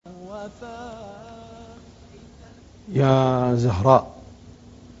يا زهراء.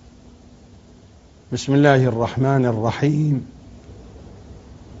 بسم الله الرحمن الرحيم.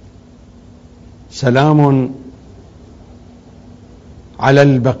 سلام على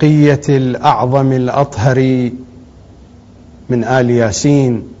البقية الأعظم الأطهر من آل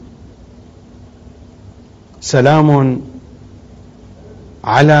ياسين. سلام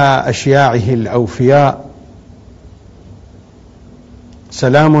على أشياعه الأوفياء.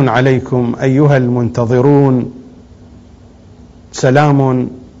 سلام عليكم أيها المنتظرون. سلام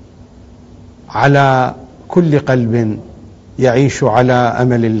على كل قلب يعيش على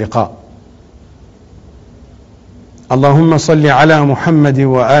أمل اللقاء. اللهم صل على محمد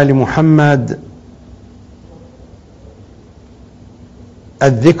وآل محمد.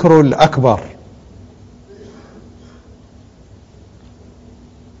 الذكر الأكبر.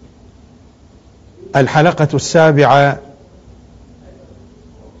 الحلقة السابعة،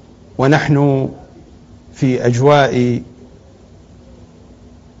 ونحن في أجواء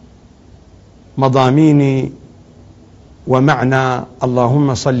مضامين ومعنى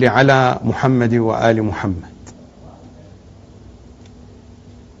اللهم صل على محمد وآل محمد.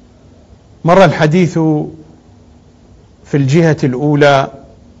 مر الحديث في الجهة الأولى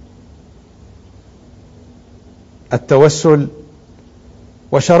التوسل،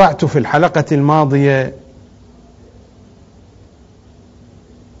 وشرعت في الحلقة الماضية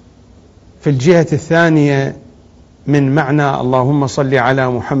في الجهة الثانية من معنى اللهم صل على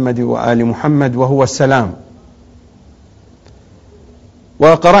محمد وآل محمد، وهو السلام.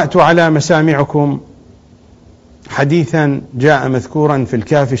 وقرأت على مسامعكم حديثا جاء مذكورا في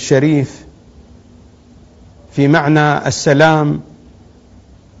الكافي الشريف في معنى السلام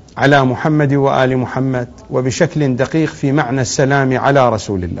على محمد وآل محمد، وبشكل دقيق في معنى السلام على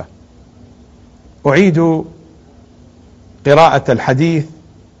رسول الله. أعيد قراءة الحديث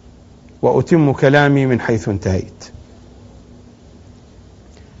وأتم كلامي من حيث انتهيت.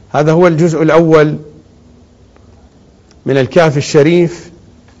 هذا هو الجزء الأول من الكافي الشريف،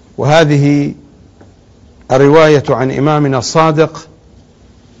 وهذه الرواية عن إمامنا الصادق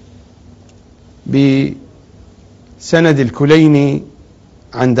بسند الكليني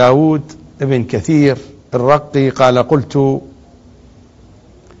عن داود ابن كثير الرقي قال: قلت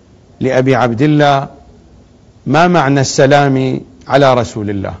لأبي عبد الله: ما معنى السلام على رسول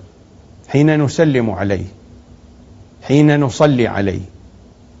الله حين نسلم عليه، حين نصلي عليه؟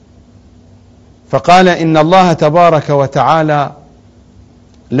 فقال: إن الله تبارك وتعالى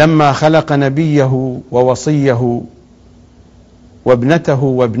لما خلق نبيه ووصيه وابنته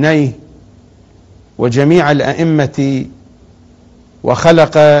وابنيه وجميع الأئمة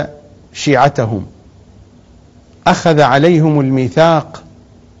وخلق شيعتهم أخذ عليهم الميثاق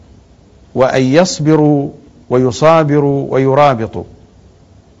وأن يصبروا ويصابروا ويرابطوا،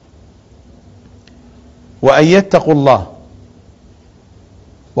 وأن يتقوا الله،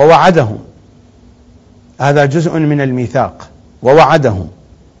 ووعدهم، هذا جزء من الميثاق، ووعدهم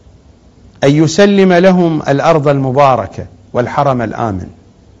أن يسلم لهم الأرض المباركة والحرم الآمن.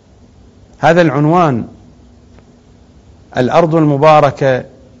 هذا العنوان، الأرض المباركة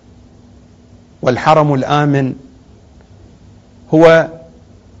والحرم الآمن، هو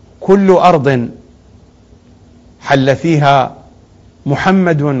كل أرض حل فيها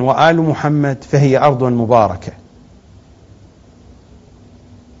محمد وآل محمد فهي أرض مباركة،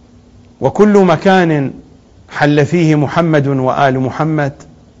 وكل مكان حل فيه محمد وآل محمد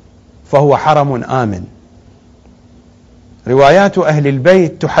فهو حرم آمن. روايات أهل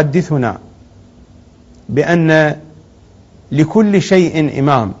البيت تحدثنا بأن لكل شيء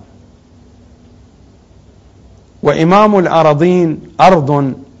إمام، وإمام الأراضين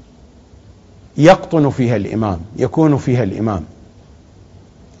أرض يقطن فيها الإمام، يكون فيها الإمام.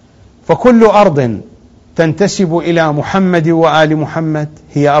 فكل أرض تنتسب إلى محمد وآل محمد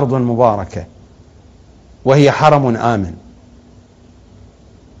هي أرض مباركة وهي حرم آمن.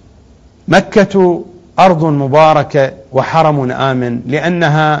 مكة أرض مباركة وحرم آمن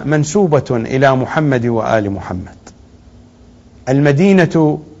لأنها منسوبة إلى محمد وآل محمد.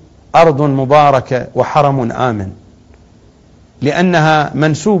 المدينة أرض مباركة وحرم آمن لأنها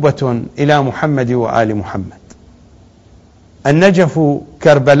منسوبة إلى محمد وآل محمد. النجف،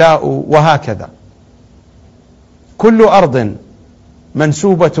 كربلاء، وهكذا. كل أرض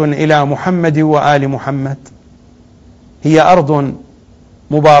منسوبة إلى محمد وآل محمد هي أرض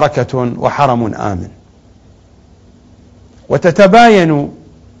مباركة وحرم آمن. وتتباين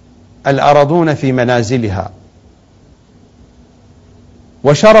الأراضون في منازلها،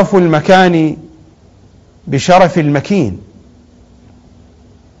 وشرف المكان بشرف المكين،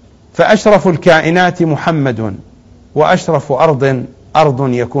 فأشرف الكائنات محمد، وأشرف أرض أرض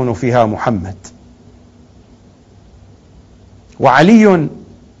يكون فيها محمد، وعلي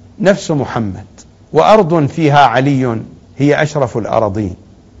نفس محمد، وأرض فيها علي هي أشرف الأراضين،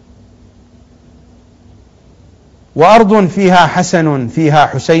 وأرض فيها حسن فيها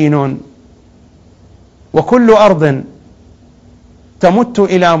حسين، وكل أرض تمت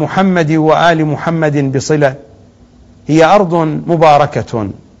إلى محمد وآل محمد بصلة هي أرض مباركة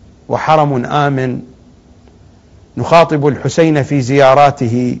وحرم آمن. نخاطب الحسين في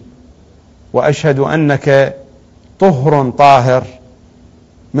زياراته: وأشهد أنك طهر طاهر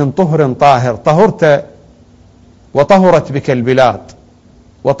من طهر طاهر، طهرت وطهرت بك البلاد،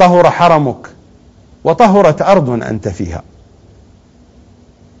 وطهر حرمك، وطهرت أرض أنت فيها.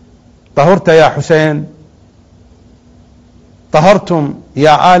 طهرت يا حسين، طهرتم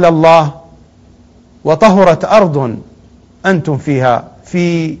يا آل الله، وطهرت أرض أنتم فيها،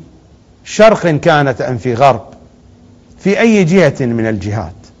 في شرق كانت أم في غرب، في أي جهة من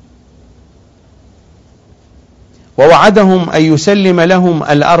الجهات. ووعدهم أن يسلم لهم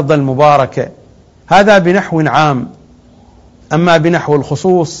الأرض المباركة، هذا بنحو عام. أما بنحو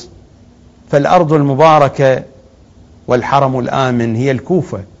الخصوص فالأرض المباركة والحرم الآمن هي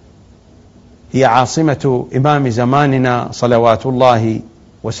الكوفة، هي عاصمة إمام زماننا صلوات الله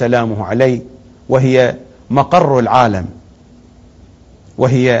وسلامه عليه، وهي مقر العالم،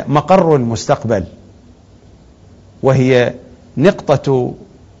 وهي مقر المستقبل، وهي نقطة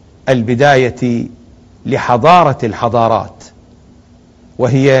البداية لحضارة الحضارات،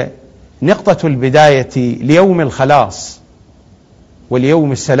 وهي نقطة البداية ليوم الخلاص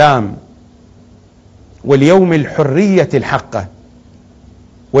واليوم السلام واليوم الحرية الحقة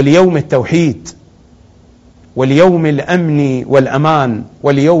واليوم التوحيد واليوم الأمن والأمان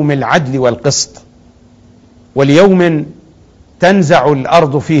واليوم العدل والقسط، واليوم تنزع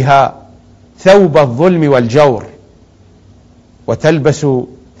الأرض فيها ثوب الظلم والجور وتلبس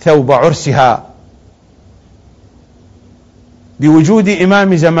ثوب عرسها بوجود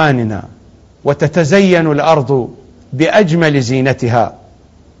إمام زماننا، وتتزين الأرض بأجمل زينتها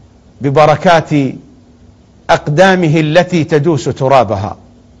ببركات أقدامه التي تدوس ترابها.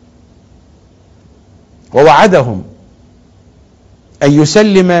 ووعدهم أن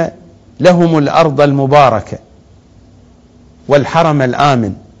يسلم لهم الأرض المباركة والحرم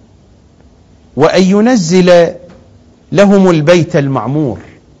الآمن، وأن ينزل لهم البيت المعمور.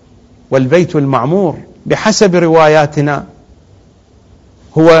 والبيت المعمور بحسب رواياتنا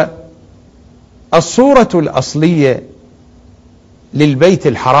هو الصورة الأصلية للبيت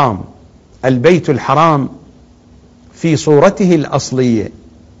الحرام. البيت الحرام في صورته الأصلية،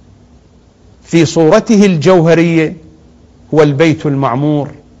 في صورته الجوهرية، هو البيت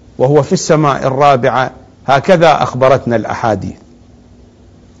المعمور، وهو في السماء الرابعة، هكذا أخبرتنا الأحاديث.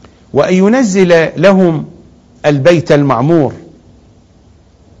 وأن ينزل لهم البيت المعمور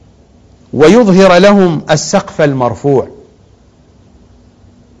ويظهر لهم السقف المرفوع.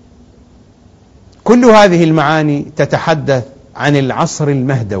 كل هذه المعاني تتحدث عن العصر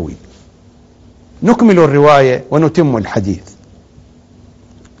المهدوي. نكمل الرواية ونتم الحديث.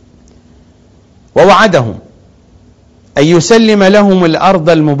 ووعدهم أن يسلم لهم الأرض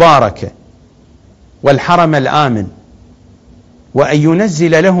المباركة والحرم الآمن، وأن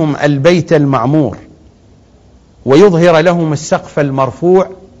ينزل لهم البيت المعمور ويظهر لهم السقف المرفوع،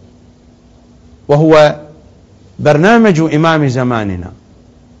 وهو برنامج إمام زماننا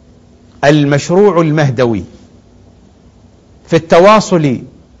المشروع المهدوي في التواصل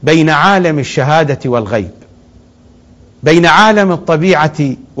بين عالم الشهادة والغيب، بين عالم الطبيعة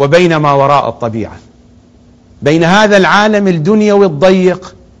وبين ما وراء الطبيعة، بين هذا العالم الدنيوي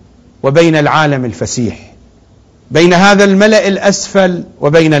الضيق وبين العالم الفسيح، بين هذا الملأ الأسفل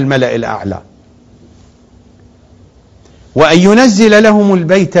وبين الملأ الأعلى. وأن ينزل لهم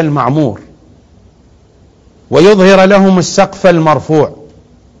البيت المعمور ويظهر لهم السقف المرفوع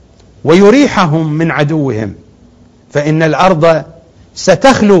ويريحهم من عدوهم، فإن الأرض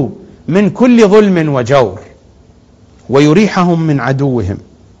ستخلو من كل ظلم وجور، ويريحهم من عدوهم.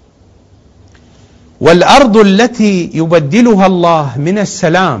 والأرض التي يبدلها الله من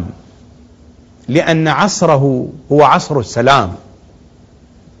السلام، لأن عصره هو عصر السلام.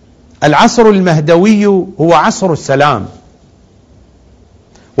 العصر المهدوي هو عصر السلام،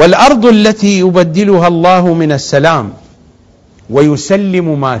 والأرض التي يبدلها الله من السلام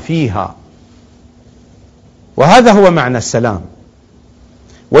ويسلم ما فيها، وهذا هو معنى السلام،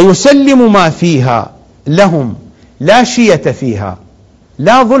 ويسلم ما فيها لهم، لا شية فيها،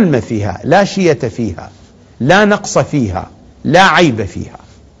 لا ظلم فيها، لا شية فيها، لا نقص فيها، لا عيب فيها.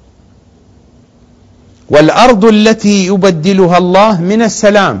 والأرض التي يبدلها الله من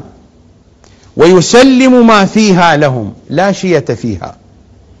السلام ويسلم ما فيها لهم، لا شية فيها،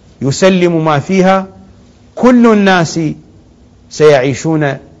 يسلم ما فيها، كل الناس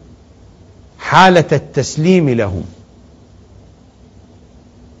سيعيشون حالة التسليم لهم.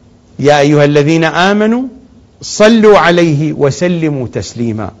 يا أيها الذين آمنوا صلوا عليه وسلموا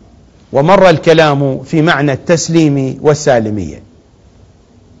تسليما، ومر الكلام في معنى التسليم والسالمية.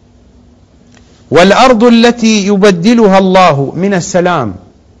 والأرض التي يبدلها الله من السلام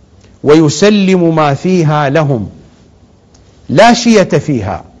ويسلم ما فيها لهم، لا شية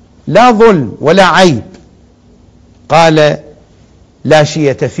فيها، لا ظلم ولا عيب. قال لا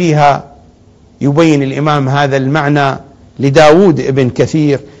شية فيها، يبين الإمام هذا المعنى لداود ابن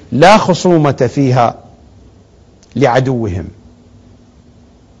كثير: لا خصومة فيها لعدوهم،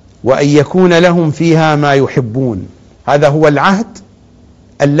 وأن يكون لهم فيها ما يحبون. هذا هو العهد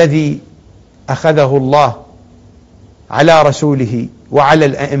الذي أخذه الله على رسوله وعلى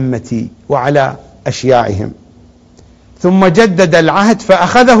الأئمة وعلى أشياعهم، ثم جدد العهد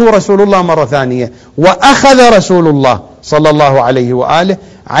فأخذه رسول الله مرة ثانية، وأخذ رسول الله صلى الله عليه وآله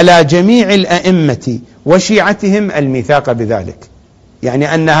على جميع الأئمة وشيعتهم الميثاق بذلك.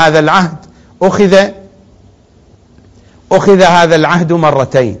 يعني أن هذا العهد أخذ هذا العهد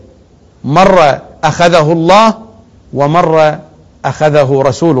مرتين، مرة أخذه الله ومرة أخذه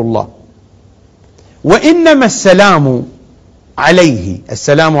رسول الله. وإنما السلام عليه،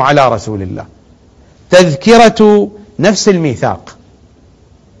 السلام على رسول الله، تذكرة نفس الميثاق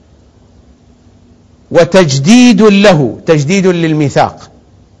وتجديد له، تجديد للميثاق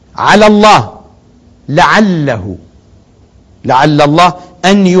على الله، لعل الله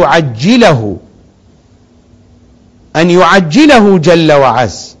أن يعجله جل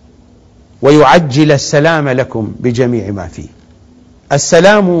وعز، ويعجل السلام لكم بجميع ما فيه.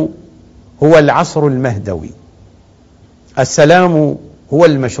 السلام هو العصر المهدوي، السلام هو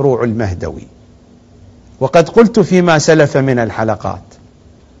المشروع المهدوي. وقد قلت فيما سلف من الحلقات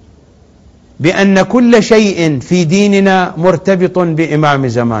بأن كل شيء في ديننا مرتبط بإمام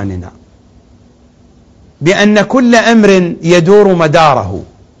زماننا، بأن كل أمر يدور مداره.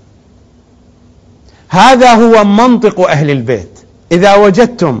 هذا هو منطق أهل البيت. إذا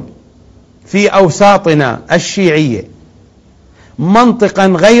وجدتم في أوساطنا الشيعية منطقا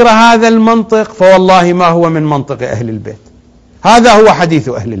غير هذا المنطق فوالله ما هو من منطق أهل البيت. هذا هو حديث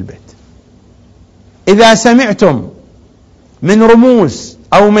أهل البيت. إذا سمعتم من رموز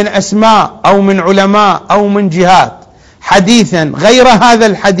أو من أسماء أو من علماء أو من جهات حديثا غير هذا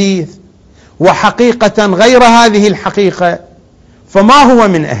الحديث وحقيقة غير هذه الحقيقة فما هو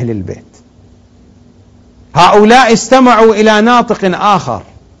من أهل البيت. هؤلاء استمعوا إلى ناطق آخر،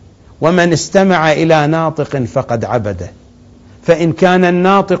 ومن استمع إلى ناطق فقد عبده. فإن كان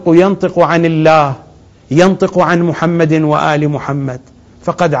الناطق ينطق عن الله، ينطق عن محمد وآل محمد،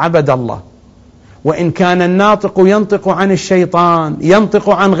 فقد عبد الله. وإن كان الناطق ينطق عن الشيطان، ينطق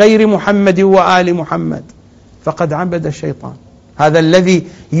عن غير محمد وآل محمد، فقد عبد الشيطان. هذا الذي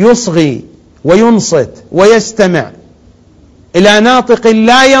يصغي وينصت ويستمع إلى ناطق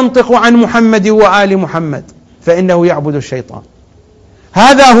لا ينطق عن محمد وآل محمد فإنه يعبد الشيطان.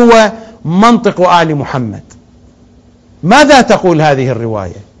 هذا هو منطق آل محمد. ماذا تقول هذه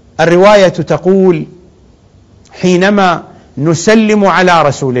الرواية؟ الرواية تقول حينما نسلم على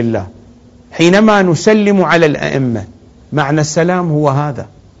رسول الله، حينما نسلم على الأئمة، معنى السلام هو هذا،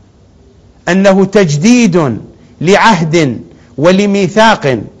 أنه تجديد لعهد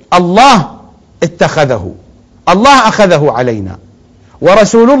ولميثاق الله اتخذه، الله أخذه علينا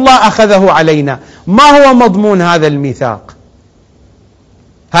ورسول الله أخذه علينا. ما هو مضمون هذا الميثاق؟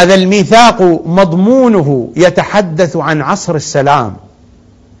 هذا الميثاق مضمونه يتحدث عن عصر السلام،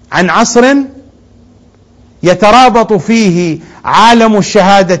 عن عصر يترابط فيه عالم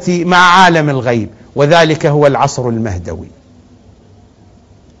الشهادة مع عالم الغيب، وذلك هو العصر المهدوي.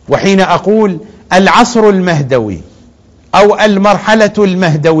 وحين أقول العصر المهدوي أو المرحلة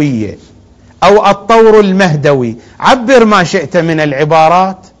المهدوية أو الطور المهدوي، عبر ما شئت من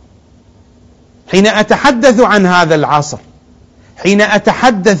العبارات. حين أتحدث عن هذا العصر، حين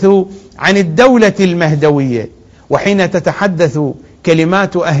أتحدث عن الدولة المهدوية، وحين تتحدث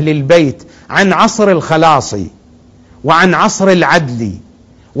كلمات أهل البيت عن عصر الخلاص وعن عصر العدل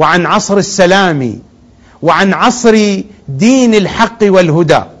وعن عصر السلام وعن عصر دين الحق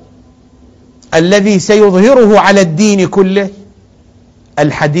والهدى الذي سيظهره على الدين كله،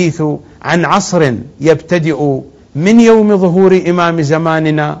 الحديث عن عصر يبتدئ من يوم ظهور إمام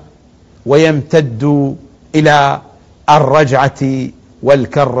زماننا ويمتد إلى الرجعة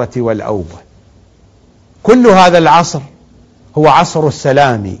والكرة والأوبة. كل هذا العصر هو عصر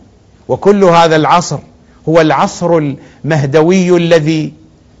السلام، وكل هذا العصر هو العصر المهدوي الذي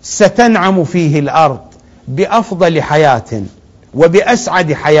ستنعم فيه الأرض بأفضل حياة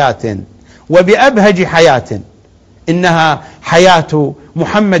وبأسعد حياة وبأبهج حياة، إنها حياة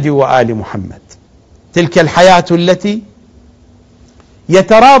محمد وآل محمد. تلك الحياة التي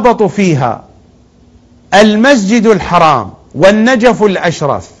يترابط فيها المسجد الحرام والنجف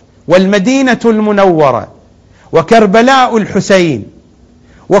الأشرف والمدينة المنورة وكربلاء الحسين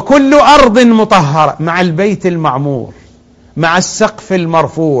وكل أرض مطهرة مع البيت المعمور، مع السقف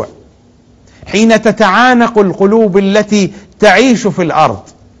المرفوع، حين تتعانق القلوب التي تعيش في الأرض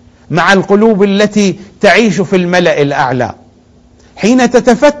مع القلوب التي تعيش في الملأ الأعلى، حين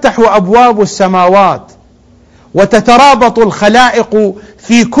تتفتح أبواب السماوات وتترابط الخلائق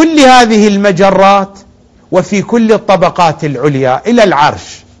في كل هذه المجرات وفي كل الطبقات العليا إلى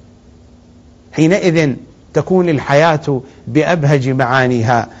العرش، حينئذ تكون الحياة بأبهج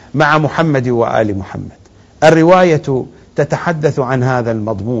معانيها مع محمد وآل محمد. الرواية تتحدث عن هذا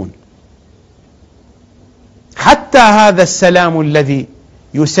المضمون، حتى هذا السلام الذي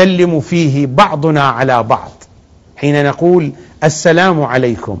يسلم فيه بعضنا على بعض حين نقول السلام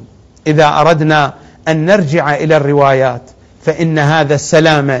عليكم. إذا أردنا أن نرجع إلى الروايات فإن هذا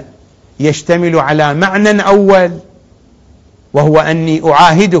السلام يشتمل على معنى أول، وهو أني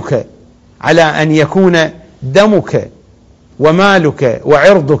أعاهدك على أن يكون دمك ومالك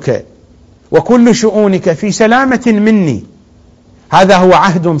وعرضك وكل شؤونك في سلامة مني. هذا هو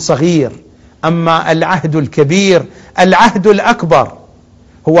عهد صغير. أما العهد الكبير، العهد الأكبر،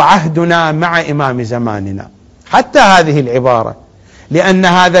 هو عهدنا مع إمام زماننا. حتى هذه العبارة، لأن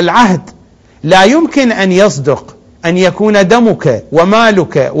هذا العهد لا يمكن أن يصدق أن يكون دمك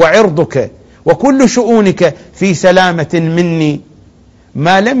ومالك وعرضك وكل شؤونك في سلامة مني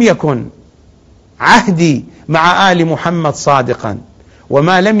ما لم يكن عهدي مع آل محمد صادقا،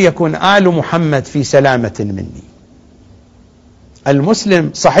 وما لم يكن آل محمد في سلامة مني.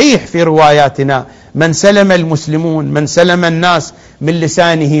 المسلم صحيح في رواياتنا من سلم المسلمون، من سلم الناس من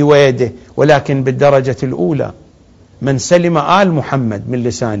لسانه ويده، ولكن بالدرجة الأولى من سلم آل محمد من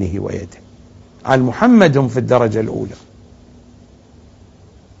لسانه ويده. آل محمد هم في الدرجة الأولى.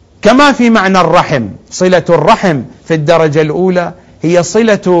 كما في معنى الرحم، صلة الرحم في الدرجة الأولى هي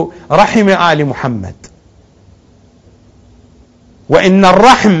صلة رحم آل محمد، وإن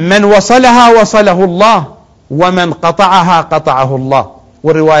الرحم من وصلها وصله الله، ومن قطعها قطعه الله.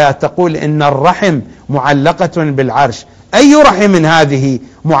 والروايات تقول إن الرحم معلقة بالعرش. أي رحم هذه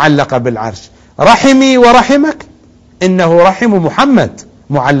معلقة بالعرش؟ رحمي ورحمك، إنه رحم محمد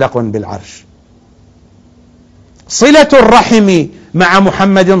معلق بالعرش. صلة الرحم مع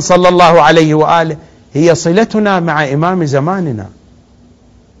محمد صلى الله عليه وآله هي صلتنا مع إمام زماننا.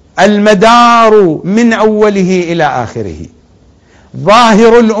 المدار من أوله إلى آخره،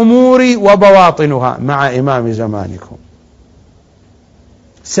 ظاهر الأمور وبواطنها مع إمام زمانكم.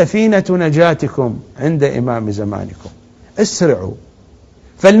 سفينة نجاتكم عند إمام زمانكم. اسرعوا،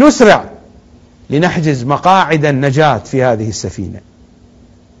 فلنسرع لنحجز مقاعد النجاة في هذه السفينة.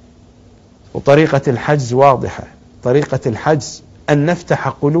 وطريقة الحجز واضحة. طريقة الحجز أن نفتح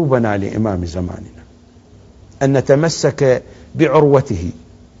قلوبنا لإمام زماننا، أن نتمسك بعروته،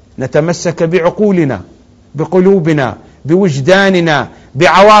 نتمسك بعقولنا، بقلوبنا، بوجداننا،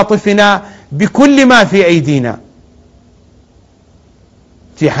 بعواطفنا، بكل ما في أيدينا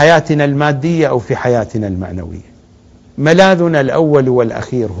في حياتنا المادية أو في حياتنا المعنوية. ملاذنا الأول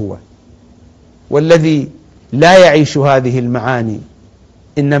والأخير هو، والذي لا يعيش هذه المعاني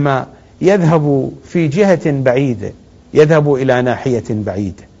إنما يذهب في جهة بعيدة، يذهب إلى ناحية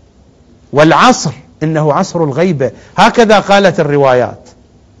بعيدة. والعصر إنه عصر الغيبة، هكذا قالت الروايات.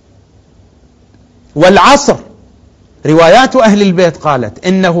 والعصر، روايات أهل البيت قالت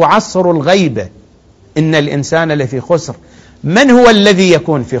إنه عصر الغيبة، إن الإنسان لفي خسر. من هو الذي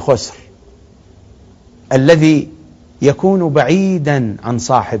يكون في خسر؟ الذي يكون بعيدا عن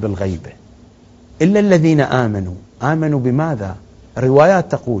صاحب الغيبة. إلا الذين آمنوا. آمنوا بماذا؟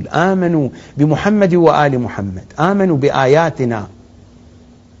 الروايات تقول آمنوا بمحمد وآل محمد، آمنوا بآياتنا.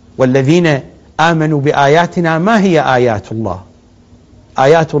 والذين آمنوا بآياتنا ما هي آيات الله؟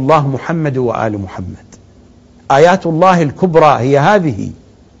 آيات الله محمد وآل محمد. آيات الله الكبرى هي هذه،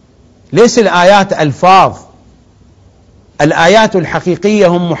 ليس الآيات ألفاظ. الآيات الحقيقية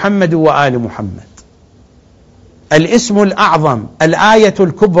هم محمد وآل محمد. الاسم الأعظم، الآية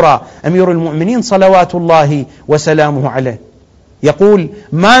الكبرى. أمير المؤمنين صلوات الله وسلامه عليه يقول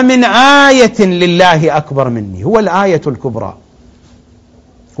ما من آية لله أكبر مني. هو الآية الكبرى،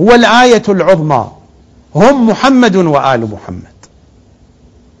 هو الآية العظمى، هم محمد وآل محمد.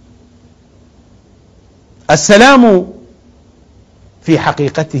 السلام في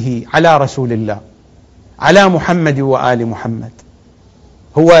حقيقته على رسول الله، على محمد وآل محمد،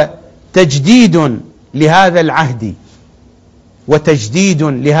 هو تجديد لهذا العهد وتجديد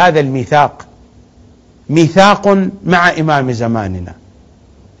لهذا الميثاق، ميثاق مع إمام زماننا،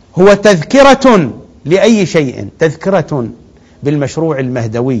 هو تذكرة لأي شيء، تذكرة بالمشروع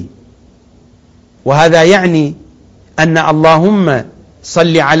المهدوي. وهذا يعني أن اللهم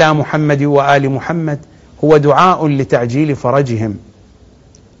صل على محمد وآل محمد هو دعاء لتعجيل فرجهم،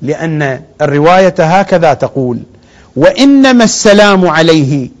 لأن الرواية هكذا تقول: وإنما السلام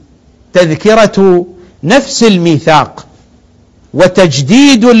عليه تذكرة نفس الميثاق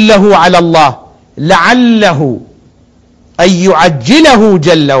وتجديد له على الله، لعله أن يعجله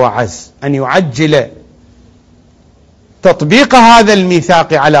جل وعز، أن يعجل تطبيق هذا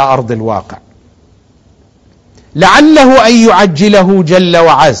الميثاق على أرض الواقع، لعله أن يعجله جل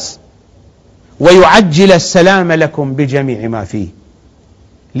وعز ويعجل السلام لكم بجميع ما فيه،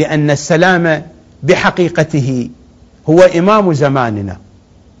 لأن السلام بحقيقته هو إمام زماننا.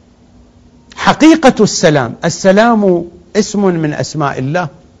 حقيقة السلام، السلام اسم من أسماء الله،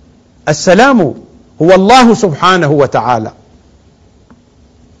 السلام هو الله سبحانه وتعالى،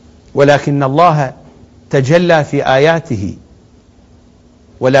 ولكن الله تجلى في آياته،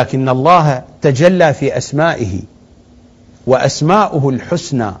 ولكن الله تجلى في أسمائه، وأسماؤه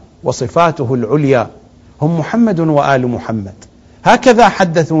الحسنى وصفاته العليا هم محمد وآل محمد. هكذا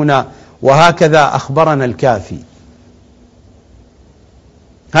حدثونا وهكذا أخبرنا الكافي،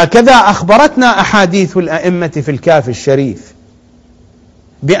 هكذا أخبرتنا أحاديث الأئمة في الكافي الشريف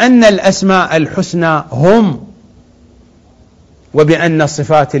بأن الأسماء الحسنى هم، وبأن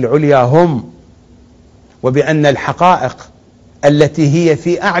الصفات العليا هم، وبأن الحقائق التي هي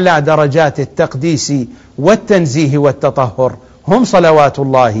في أعلى درجات التقديس والتنزيه والتطهر هم صلوات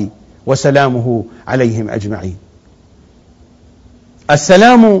الله وسلامه عليهم أجمعين.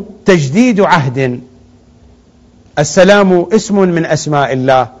 السلام تجديد عهد، السلام اسم من أسماء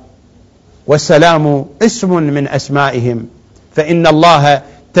الله، والسلام اسم من أسمائهم، فإن الله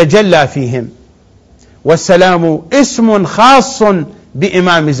تجلى فيهم، والسلام اسم خاص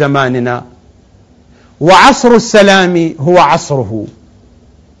بإمام زماننا، وعصر السلام هو عصره.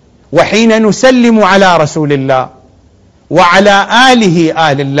 وحين نسلم على رسول الله وعلى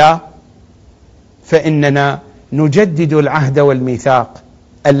آله آل الله فإننا نجدد العهد والميثاق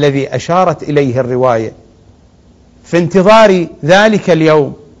الذي أشارت إليه الرواية، في انتظار ذلك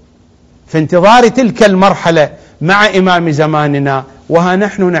اليوم، في انتظار تلك المرحلة مع إمام زماننا. وها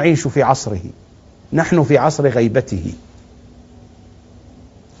نحن نعيش في عصره، نحن في عصر غيبته،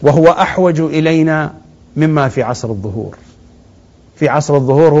 وهو أحوج إلينا مما في عصر الظهور. في عصر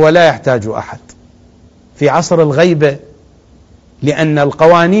الظهور هو لا يحتاج أحد، في عصر الغيبة لأن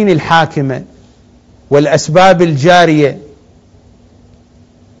القوانين الحاكمة والأسباب الجارية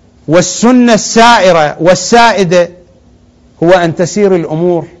والسنة السائرة والسائدة هو أن تسير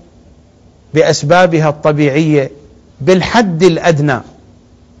الأمور بأسبابها الطبيعية بالحد الأدنى،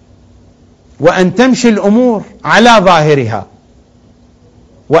 وأن تمشي الأمور على ظاهرها،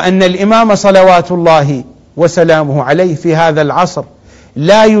 وأن الإمام صلوات الله وسلامه عليه في هذا العصر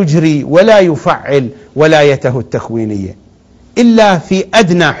لا يجري ولا يفعل ولايته التكوينية إلا في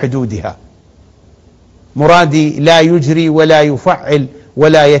أدنى حدودها. مرادي لا يجري ولا يفعل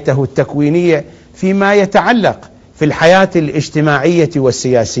ولايته التكوينية فيما يتعلق في الحياة الاجتماعية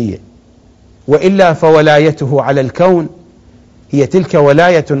والسياسية، وإلا فولايته على الكون هي تلك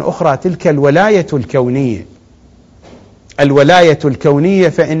ولاية أخرى، تلك الولاية الكونية. الولاية الكونية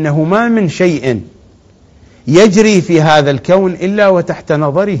فإنه ما من شيء يجري في هذا الكون إلا وتحت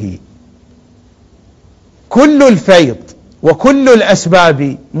نظره، كل الفيض وكل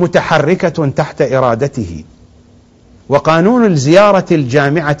الأسباب متحركة تحت إرادته. وقانون الزيارة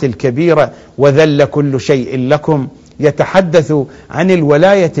الجامعة الكبيرة وذل كل شيء لكم يتحدث عن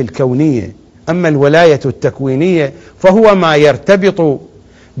الولاية الكونية. أما الولاية التكوينية فهو ما يرتبط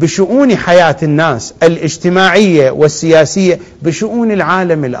بشؤون حياة الناس الاجتماعية والسياسية، بشؤون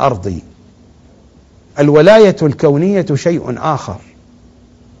العالم الأرضي. الولاية الكونية شيء آخر،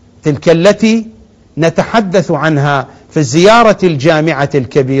 تلك التي نتحدث عنها في الزيارة الجامعة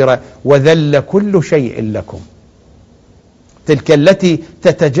الكبيرة وذل كل شيء لكم، تلك التي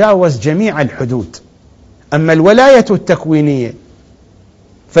تتجاوز جميع الحدود. أما الولاية التكوينية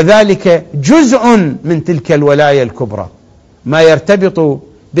فذلك جزء من تلك الولاية الكبرى، ما يرتبط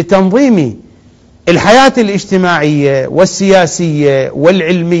بتنظيم الحياة الاجتماعية والسياسية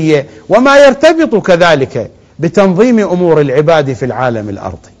والعلمية، وما يرتبط كذلك بتنظيم أمور العباد في العالم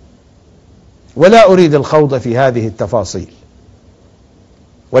الأرضي. ولا أريد الخوض في هذه التفاصيل،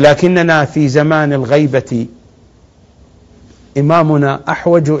 ولكننا في زمان الغيبة إمامنا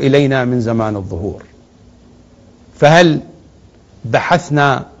أحوج إلينا من زمان الظهور. فهل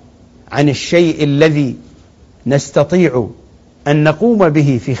بحثنا عن الشيء الذي نستطيع أن نقوم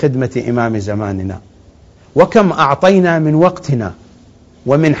به في خدمة إمام زماننا، وكم أعطينا من وقتنا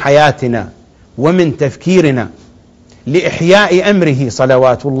ومن حياتنا ومن تفكيرنا لإحياء أمره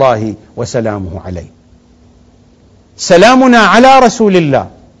صلوات الله وسلامه عليه. سلامنا على رسول الله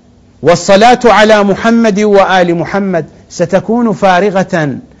والصلاة على محمد وآل محمد ستكون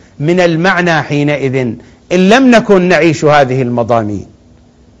فارغة من المعنى حينئذ إن لم نكن نعيش هذه المضامين،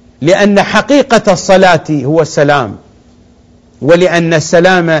 لأن حقيقة الصلاة هو السلام، ولأن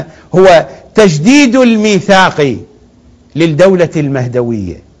السلام هو تجديد الميثاق للدولة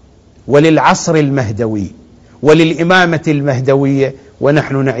المهدوية وللعصر المهدوي وللإمامة المهدوية،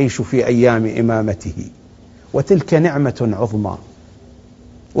 ونحن نعيش في أيام إمامته. وتلك نعمة عظمى،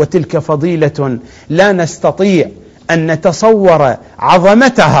 وتلك فضيلة لا نستطيع أن نتصور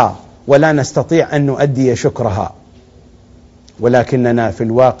عظمتها ولا نستطيع أن نؤدي شكرها، ولكننا في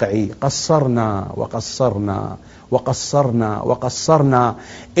الواقع قصرنا وقصرنا وقصرنا وقصرنا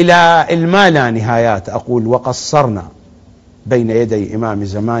إلى الما لا نهايات. أقول وقصرنا بين يدي إمام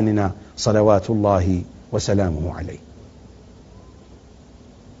زماننا صلوات الله وسلامه عليه.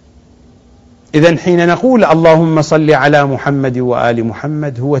 إذن حين نقول اللهم صل على محمد وآل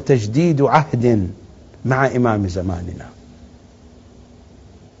محمد هو تجديد عهد مع إمام زماننا،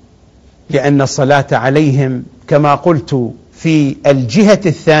 لأن الصلاة عليهم كما قلت في الجهة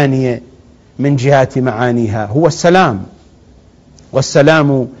الثانية من جهات معانيها هو السلام،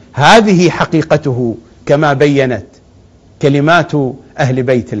 والسلام هذه حقيقته كما بينت كلمات أهل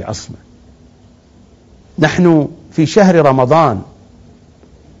بيت العصمة. نحن في شهر رمضان،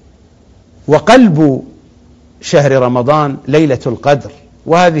 وقلب شهر رمضان ليلة القدر،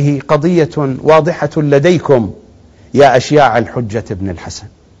 وهذه قضية واضحة لديكم يا أشياع الحجة بن الحسن.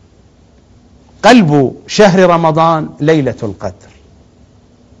 قلب شهر رمضان ليلة القدر،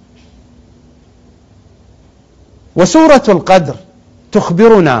 وسورة القدر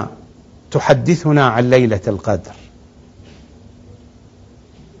تخبرنا تحدثنا عن ليلة القدر.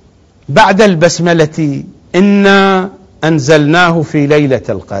 بعد البسملة إنا أنزلناه في ليلة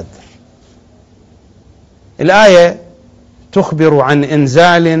القدر، الآية تخبر عن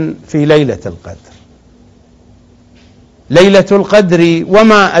إنزال في ليلة القدر. ليلة القدر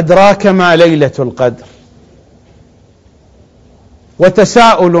وما أدراك ما ليلة القدر،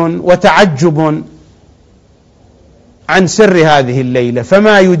 وتساؤل وتعجب عن سر هذه الليلة،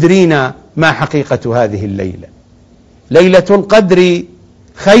 فما يدرينا ما حقيقة هذه الليلة. ليلة القدر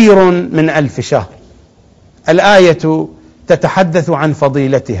خير من 1000 شهر. الآية تتحدث عن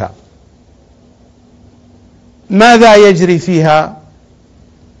فضيلتها. ماذا يجري فيها؟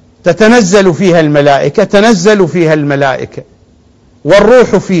 تتنزل فيها الملائكة، تنزل فيها الملائكة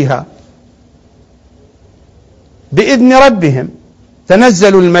والروح فيها بإذن ربهم،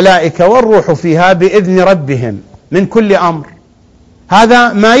 تنزل الملائكة والروح فيها بإذن ربهم من كل أمر.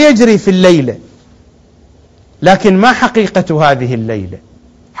 هذا ما يجري في الليلة. لكن ما حقيقة هذه الليلة؟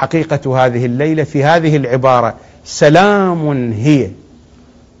 حقيقة هذه الليلة في هذه العبارة: سلام هي.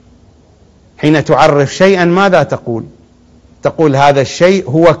 حين تعرف شيئا ماذا تقول؟ تقول هذا الشيء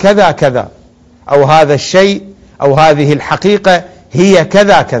هو كذا كذا، أو هذا الشيء أو هذه الحقيقة هي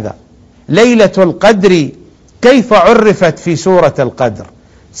كذا كذا. ليلة القدر كيف عرفت في سورة القدر؟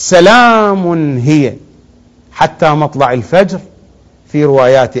 سلام هي حتى مطلع الفجر. في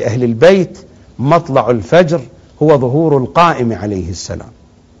روايات أهل البيت مطلع الفجر هو ظهور القائم عليه السلام.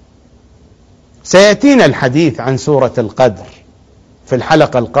 سيأتينا الحديث عن سورة القدر في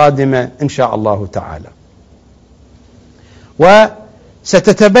الحلقة القادمة إن شاء الله تعالى،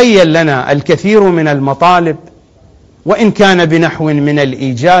 وستتبين لنا الكثير من المطالب، وإن كان بنحو من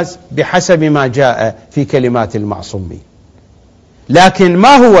الإيجاز بحسب ما جاء في كلمات المعصومين. لكن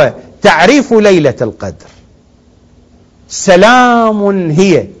ما هو تعريف ليلة القدر؟ سلام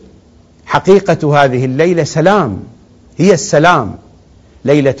هي. حقيقة هذه الليلة سلام، هي السلام.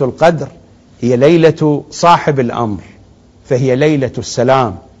 ليلة القدر هي ليلة صاحب الأمر، فهي ليلة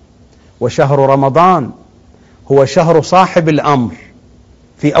السلام. وشهر رمضان هو شهر صاحب الأمر.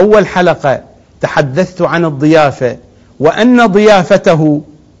 في أول حلقة تحدثت عن الضيافة، وأن ضيافته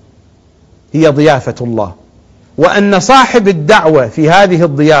هي ضيافة الله، وأن صاحب الدعوة في هذه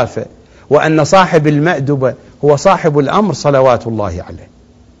الضيافة، وأن صاحب المأدبة هو صاحب الأمر صلوات الله عليه.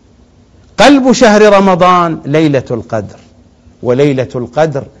 قلب شهر رمضان ليلة القدر، وليلة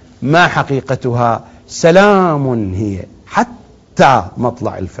القدر ما حقيقتها؟ سلام هي حتى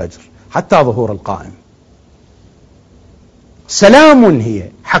مطلع الفجر، حتى ظهور القائم. سلام هي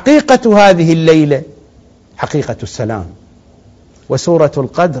حقيقة هذه الليلة، حقيقة السلام. وسورة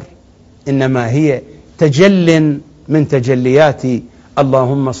القدر إنما هي تجل من تجليات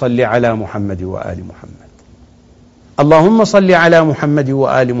اللهم صل على محمد وآل محمد. اللهم صل على محمد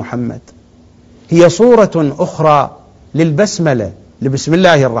وآل محمد هي صورة أخرى للبسملة، لبسم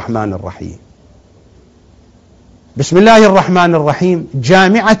الله الرحمن الرحيم. بسم الله الرحمن الرحيم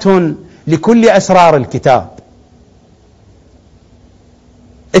جامعة لكل أسرار الكتاب.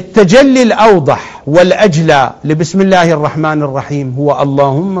 التجلي الأوضح والأجلى لبسم الله الرحمن الرحيم هو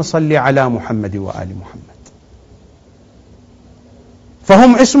اللهم صل على محمد وآل محمد.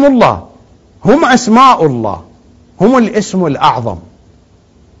 فهم اسم الله، هم أسماء الله، هم الاسم الأعظم،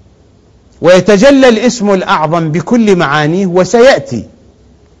 ويتجلى الاسم الأعظم بكل معانيه. وسيأتي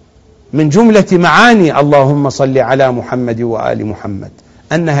من جملة معاني اللهم صل على محمد وآل محمد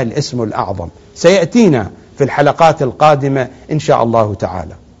أنها الاسم الأعظم، سيأتينا في الحلقات القادمة إن شاء الله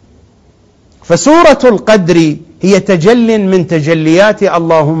تعالى. فسورة القدر هي تجل من تجليات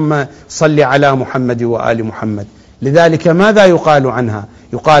اللهم صل على محمد وآل محمد. لذلك ماذا يقال عنها؟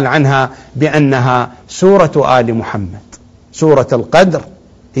 يقال عنها بأنها سورة آل محمد. سورة القدر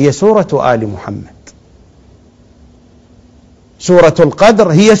هي سورة آل محمد. سورة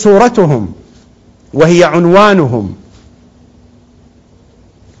القدر هي سورتهم، وهي عنوانهم،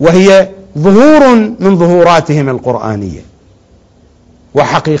 وهي ظهور من ظهوراتهم القرآنية،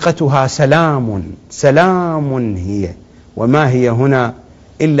 وحقيقتها سلام. سلام هي، وما هي هنا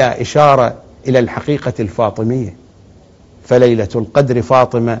إلا إشارة إلى الحقيقة الفاطمية، فليلة القدر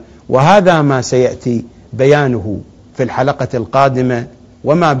فاطمة، وهذا ما سيأتي بيانه في الحلقة القادمة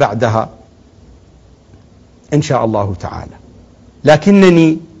وما بعدها إن شاء الله تعالى.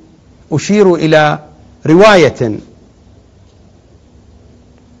 لكنني أشير إلى رواية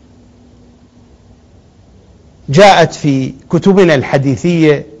جاءت في كتبنا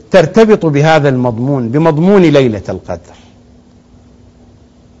الحديثية ترتبط بهذا المضمون، بمضمون ليلة القدر.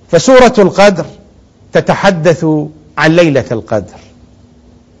 فسورة القدر تتحدث عن ليلة القدر،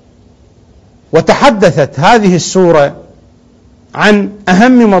 وتحدثت هذه السورة عن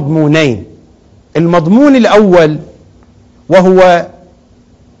أهم مضمونين. المضمون الأول وهو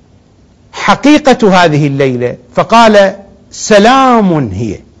حقيقة هذه الليلة، فقال سلام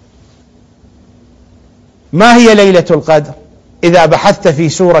هي. ما هي ليلة القدر؟ إذا بحثت في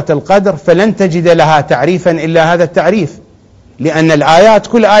سورة القدر فلن تجد لها تعريفا إلا هذا التعريف، لأن الآيات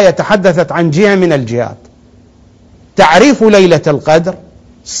كل آية تحدثت عن جهة من الجهات. تعريف ليلة القدر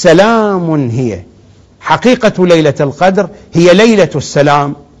سلام هي. حقيقة ليلة القدر هي ليلة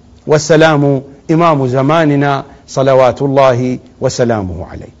السلام، والسلام إمام زماننا صلوات الله وسلامه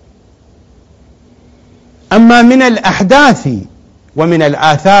عليه. أما من الأحداث ومن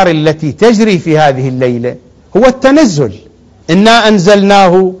الآثار التي تجري في هذه الليلة هو التنزل. إنا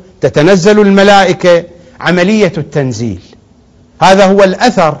أنزلناه، تتنزل الملائكة، عملية التنزيل. هذا هو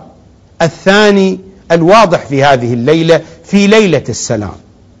الأثر الثاني الواضح في هذه الليلة، في ليلة السلام.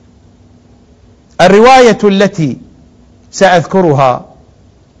 الرواية التي سأذكرها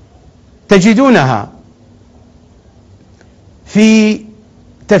تجدونها في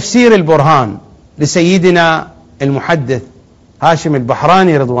تفسير البرهان لسيدنا المحدث هاشم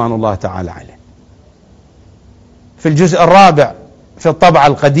البحراني رضوان الله تعالى عليه، في الجزء الرابع في الطبعة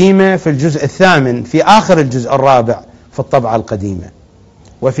القديمة، في الجزء الثامن في آخر الجزء الرابع في الطبعة القديمة،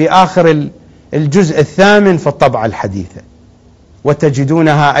 وفي آخر الجزء الثامن في الطبعة الحديثة،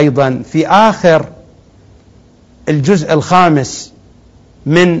 وتجدونها أيضا في آخر الجزء الخامس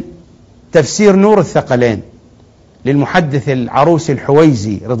من تفسير نور الثقلين للمحدث العروسي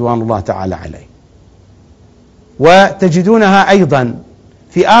الحويزي رضوان الله تعالى عليه، وتجدونها أيضا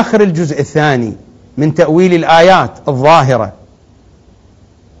في آخر الجزء الثاني من تأويل الآيات الظاهرة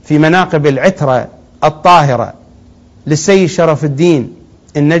في مناقب العترة الطاهرة للسيد شرف الدين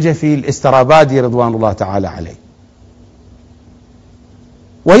النجفي الاسترابادي رضوان الله تعالى عليه.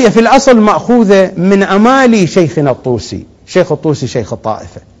 وهي في الأصل مأخوذة من أمالي شيخنا الطوسي، شيخ الطوسي شيخ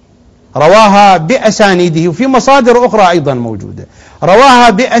الطائفة، رواها بأسانيده، وفي مصادر أخرى أيضا موجودة، رواها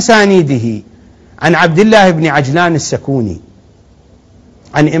بأسانيده عن عبد الله بن عجلان السكوني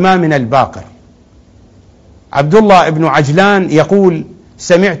عن إمامنا الباقر. عبد الله بن عجلان يقول: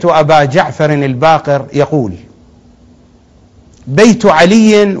 سمعت أبا جعفر الباقر يقول: بيت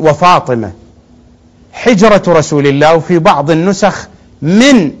علي وفاطمة حجرة رسول الله، وفي بعض النسخ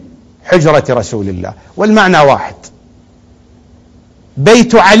من حجرة رسول الله، والمعنى واحد.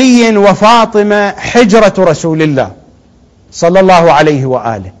 بيت علي وفاطمة حجرة رسول الله صلى الله عليه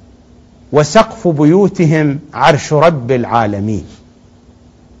وآله، وسقف بيوتهم عرش رب العالمين.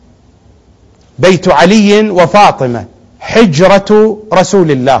 بيت علي وفاطمة حجرة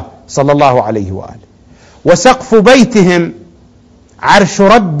رسول الله صلى الله عليه وآله، وسقف بيتهم عرش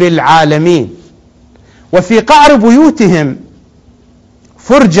رب العالمين. وفي قعر بيوتهم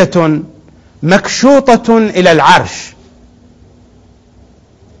فرجة مكشوطة إلى العرش،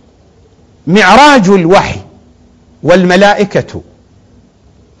 معراج الوحي، والملائكة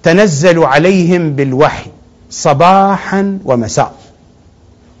تنزل عليهم بالوحي صباحا ومساء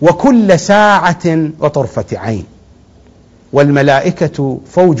وكل ساعة وطرفة عين، والملائكة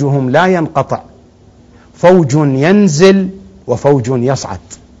فوجهم لا ينقطع، فوج ينزل وفوج يصعد.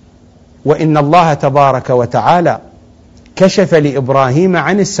 وإن الله تبارك وتعالى كشف لإبراهيم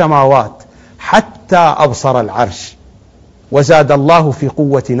عن السماوات حتى أبصر العرش، وزاد الله في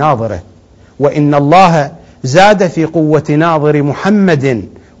قوة ناظره، وإن الله زاد في قوة ناظر محمد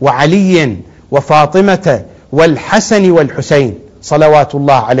وعلي وفاطمة والحسن والحسين صلوات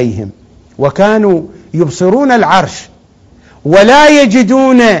الله عليهم، وكانوا يبصرون العرش ولا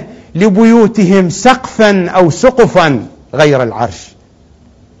يجدون لبيوتهم سقفا أو سقفا غير العرش،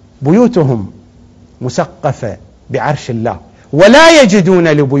 بيوتهم مسقفة بعرش الله، ولا يجدون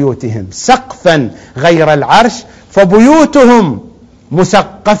لبيوتهم سقفا غير العرش، فبيوتهم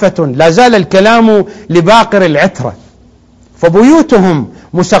مسقفة. لا زال الكلام لباقر العترة، فبيوتهم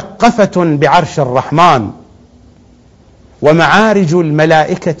مسقفة بعرش الرحمن، ومعارج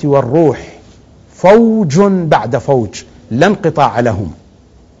الملائكة والروح فوج بعد فوج لا انقطاع لهم.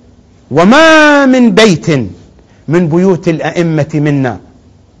 وما من بيت من بيوت الأئمة منا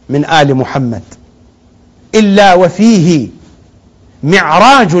من آل محمد إلا وفيه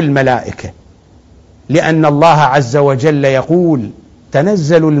معراج الملائكة، لأن الله عز وجل يقول: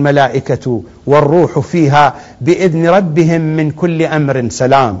 تنزل الملائكة والروح فيها بإذن ربهم من كل أمر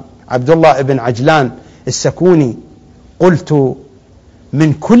سلام. عبد الله بن عجلان السكوني: قلت: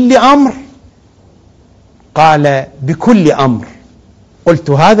 من كل أمر؟ قال: بكل أمر. قلت: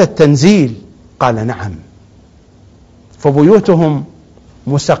 هذا التنزيل؟ قال: نعم. فبيوتهم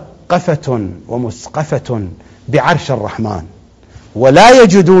مسقفة ومسقفة بعرش الرحمن، ولا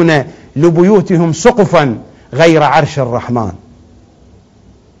يجدون لبيوتهم سقفا غير عرش الرحمن.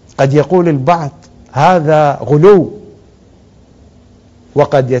 قد يقول البعض هذا غلو،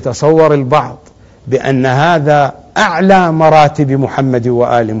 وقد يتصور البعض بأن هذا أعلى مراتب محمد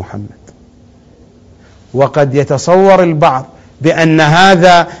وآل محمد، وقد يتصور البعض بأن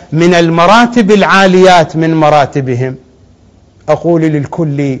هذا من المراتب العاليات من مراتبهم. أقول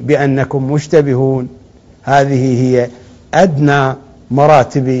للكل بأنكم مشتبهون، هذه هي أدنى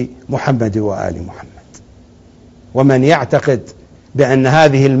مراتب محمد وآل محمد، ومن يعتقد بأن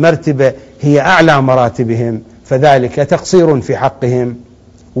هذه المرتبة هي أعلى مراتبهم فذلك تقصير في حقهم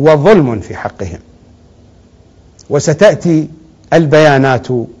وظلم في حقهم. وستأتي البيانات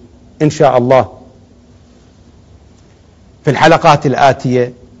إن شاء الله في الحلقات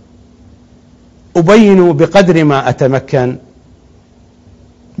الآتية، أبين بقدر ما أتمكن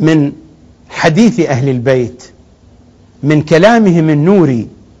من حديث أهل البيت من كلامهم النوري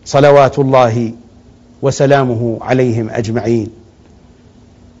صلوات الله وسلامه عليهم أجمعين.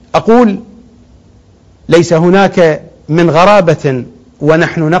 أقول: ليس هناك من غرابة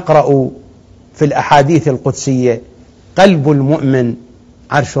ونحن نقرأ في الأحاديث القدسية: قلب المؤمن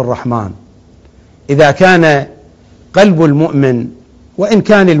عرش الرحمن. إذا كان قلب المؤمن، وإن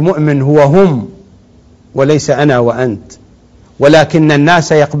كان المؤمن هو هم وليس أنا وأنت، ولكن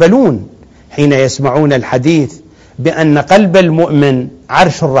الناس يقبلون حين يسمعون الحديث بأن قلب المؤمن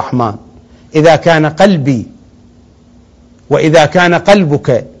عرش الرحمن. إذا كان قلبي وإذا كان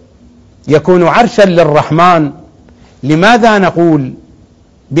قلبك يكون عرشا للرحمن، لماذا نقول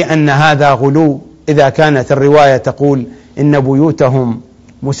بأن هذا غلو إذا كانت الرواية تقول إن بيوتهم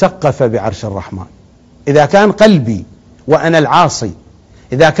مسقفة بعرش الرحمن؟ إذا كان قلبي وأنا العاصي،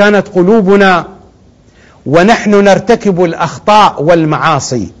 إذا كانت قلوبنا ونحن نرتكب الأخطاء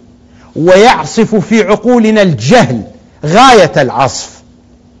والمعاصي ويعصف في عقولنا الجهل غاية العصف،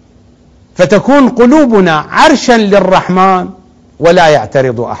 فتكون قلوبنا عرشا للرحمن ولا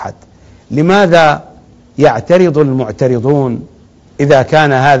يعترض أحد، لماذا يعترض المعترضون إذا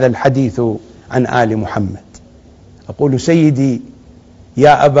كان هذا الحديث عن آل محمد؟ أقول: سيدي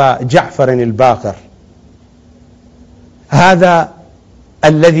يا أبا جعفر الباقر، هذا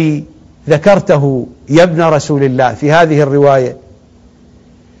الذي ذكرته يا ابن رسول الله في هذه الرواية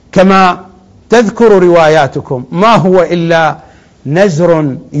كما تذكر رواياتكم ما هو إلا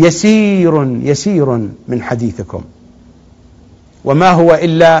نزر يسير يسير من حديثكم، وما هو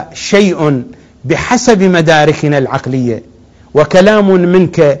إلا شيء بحسب مداركنا العقلية، وكلام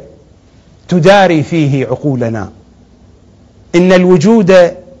منك تداري فيه عقولنا. إن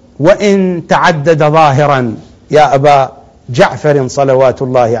الوجود وإن تعدد ظاهرا يا أبا جعفر صلوات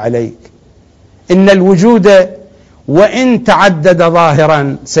الله عليك، إن الوجود وإن تعدد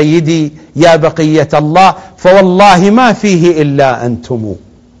ظاهرا سيدي يا بقية الله فوالله ما فيه إلا أنتم.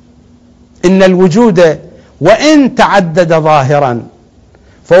 إن الوجود وإن تعدد ظاهرا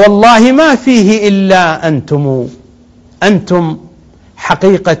فوالله ما فيه إلا أنتم. أنتم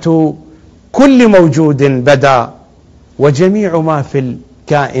حقيقة كل موجود بدا، وجميع ما في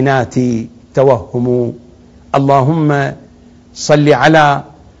الكائنات توهم. اللهم صل على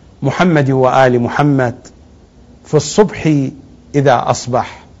محمد وآل محمد في الصبح إذا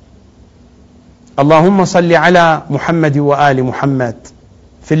أصبح. اللهم صل على محمد وآل محمد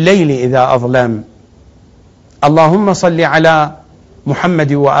في الليل إذا أظلم. اللهم صل على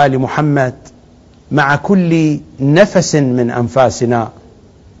محمد وآل محمد مع كل نفس من أنفاسنا.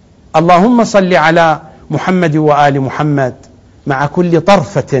 اللهم صل على محمد وآل محمد مع كل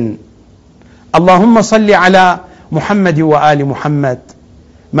طرفة. اللهم صل على محمد وآل محمد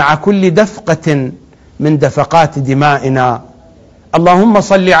مع كل دفقة من دفقات دمائنا. اللهم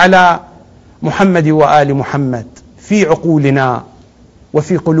صل على محمد وآل محمد في عقولنا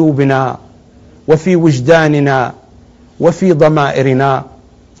وفي قلوبنا وفي وجداننا وفي ضمائرنا.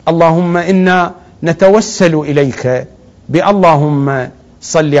 اللهم إنا نتوسل إليك باللهم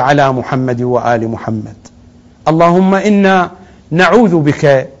صل على محمد وآل محمد. اللهم إنا نعوذ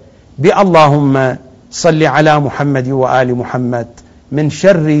بك باللهم صل على محمد وآل محمد من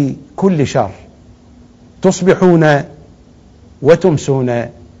شر كل شر. تصبحون وتمسون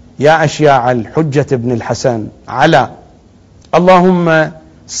يا أشياع الحجة بن الحسن على. اللهم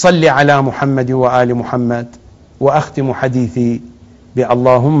صل على محمد وآل محمد. وأختم حديثي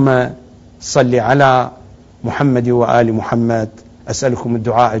باللهم صل على محمد وآل محمد. أسألكم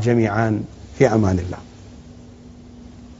الدعاء جميعا، في أمان الله.